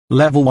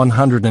Level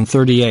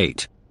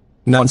 138.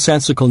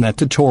 Nonsensical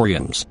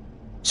Natitoriums.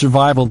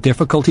 Survival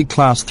difficulty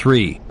class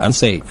 3,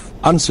 unsafe,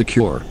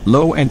 unsecure,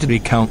 low entity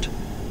count.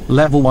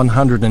 Level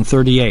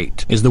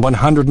 138 is the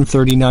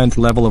 139th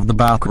level of the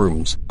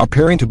Backrooms,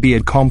 appearing to be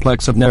a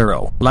complex of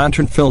narrow,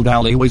 lantern-filled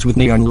alleyways with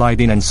neon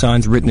lighting and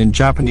signs written in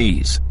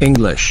Japanese,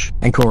 English,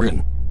 and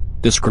Korean.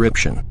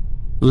 Description: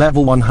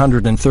 Level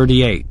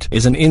 138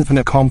 is an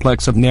infinite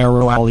complex of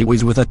narrow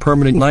alleyways with a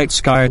permanent night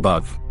sky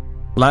above.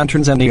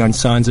 Lanterns and neon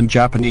signs in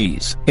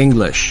Japanese,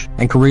 English,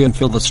 and Korean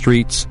fill the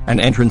streets,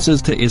 and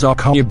entrances to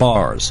izakaya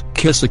bars,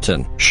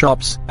 kisaten,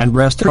 shops, and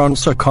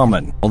restaurants are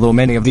common, although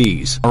many of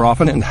these are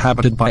often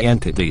inhabited by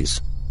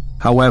entities.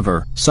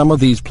 However, some of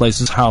these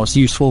places house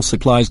useful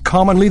supplies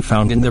commonly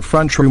found in their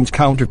front rooms'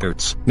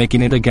 counterparts,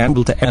 making it a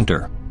gamble to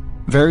enter.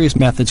 Various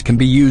methods can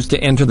be used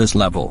to enter this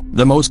level,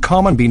 the most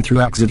common being through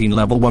exiting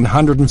level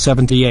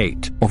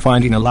 178, or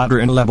finding a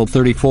ladder in level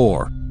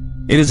 34.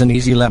 It is an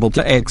easy level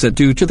to exit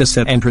due to the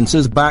set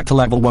entrances back to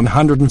level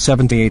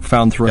 178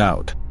 found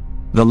throughout.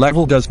 The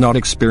level does not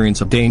experience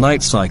a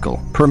day-night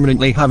cycle,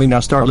 permanently having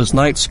a starless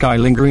night sky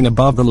lingering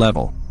above the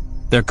level.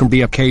 There can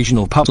be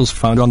occasional puddles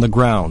found on the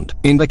ground,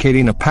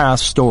 indicating a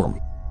past storm.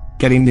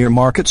 Getting near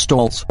market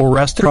stalls or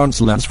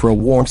restaurants lends for a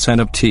warm scent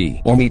of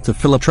tea or meat to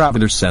fill a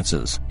traveler's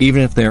senses,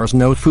 even if there is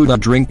no food or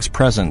drinks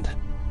present.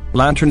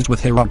 Lanterns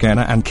with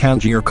hiragana and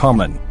kanji are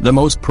common, the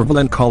most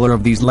prevalent color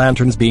of these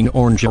lanterns being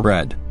orange or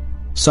red.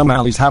 Some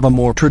alleys have a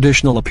more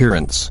traditional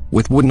appearance,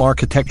 with wooden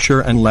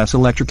architecture and less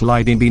electric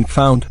lighting being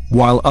found,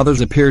 while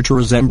others appear to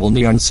resemble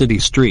neon city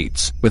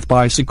streets, with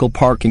bicycle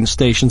parking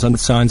stations and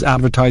signs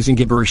advertising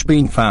gibberish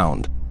being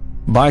found.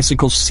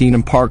 Bicycles seen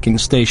in parking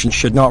stations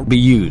should not be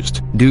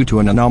used, due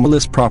to an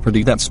anomalous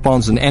property that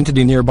spawns an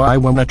entity nearby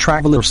when a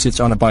traveler sits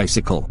on a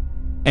bicycle.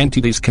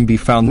 Entities can be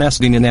found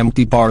nesting in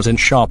empty bars and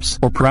shops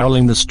or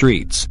prowling the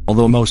streets,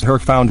 although most are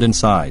found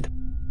inside.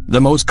 The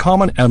most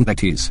common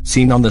entities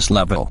seen on this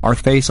level are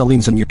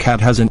phasalines and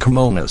yukatas and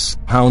kimonos,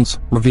 hounds,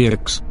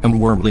 reviaks, and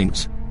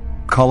wormlings.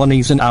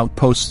 Colonies and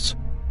outposts.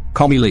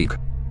 Komi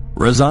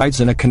resides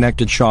in a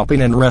connected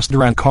shopping and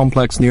restaurant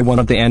complex near one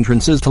of the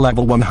entrances to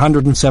level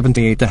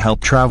 178 to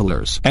help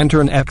travelers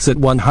enter and exit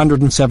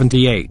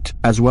 178,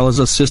 as well as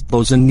assist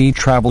those in need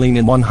traveling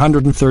in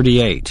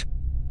 138.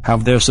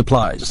 Have their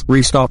supplies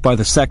restocked by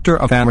the sector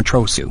of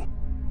Amaterasu.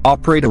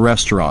 Operate a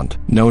restaurant,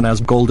 known as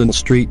Golden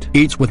Street,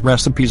 eats with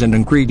recipes and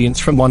ingredients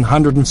from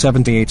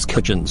 178's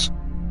kitchens.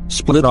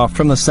 Split off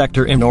from the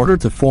sector in order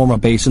to form a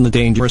base in the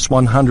dangerous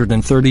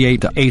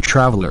 138 to 8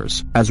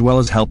 travelers, as well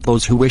as help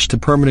those who wish to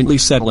permanently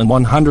settle in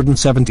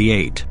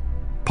 178.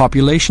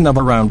 Population of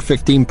around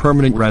 15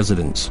 permanent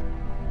residents.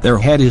 Their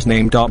head is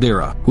named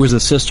Adira, who is a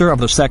sister of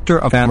the sector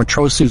of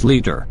Amaterasu's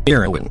leader,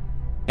 Irwin.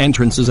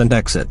 Entrances and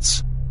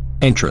exits.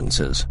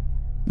 Entrances.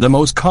 The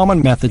most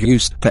common method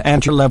used to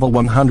enter level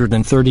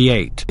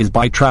 138 is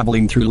by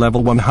traveling through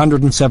level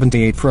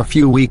 178 for a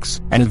few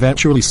weeks, and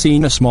eventually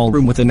seeing a small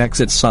room with an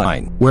exit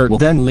sign, where it will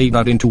then lead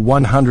out into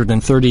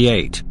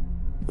 138.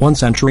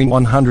 Once entering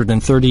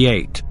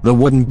 138, the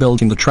wooden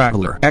building the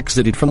traveler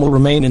exited from will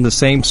remain in the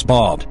same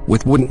spot,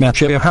 with wooden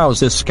machiya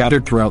houses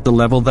scattered throughout the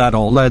level that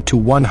all led to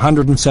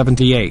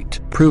 178,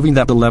 proving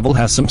that the level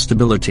has some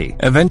stability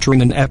of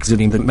entering and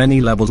exiting that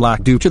many levels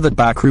lack due to the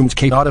backroom's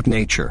chaotic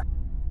nature.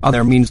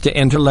 Other means to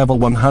enter level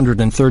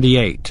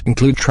 138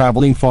 include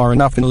traveling far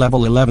enough in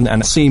level 11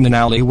 and seeing an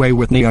alleyway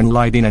with neon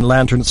lighting and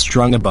lanterns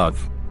strung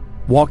above.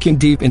 Walking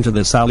deep into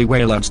this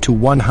alleyway leads to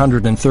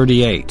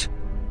 138.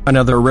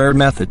 Another rare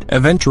method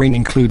of entering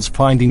includes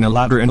finding a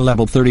ladder in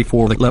level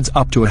 34 that leads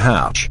up to a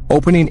hatch,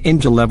 opening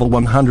into level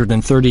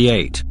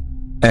 138.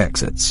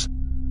 Exits.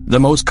 The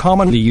most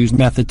commonly used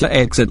method to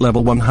exit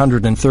level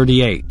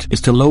 138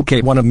 is to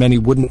locate one of many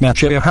wooden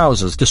machiya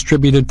houses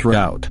distributed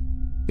throughout.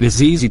 It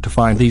is easy to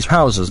find these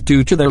houses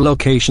due to their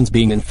locations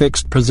being in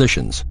fixed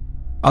positions.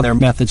 Other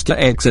methods to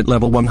exit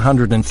level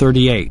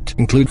 138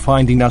 include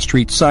finding a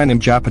street sign in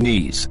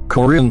Japanese,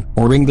 Korean,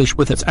 or English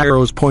with its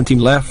arrows pointing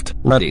left,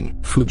 reading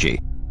Fuji.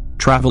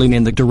 Traveling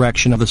in the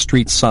direction of the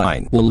street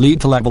sign will lead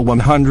to level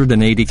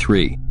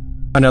 183.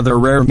 Another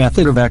rare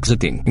method of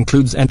exiting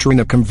includes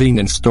entering a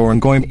convenience store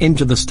and going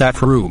into the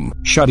staff room,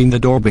 shutting the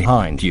door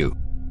behind you.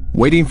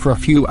 Waiting for a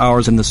few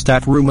hours in the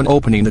staff room and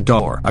opening the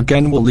door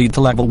again will lead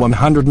to level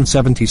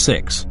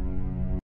 176.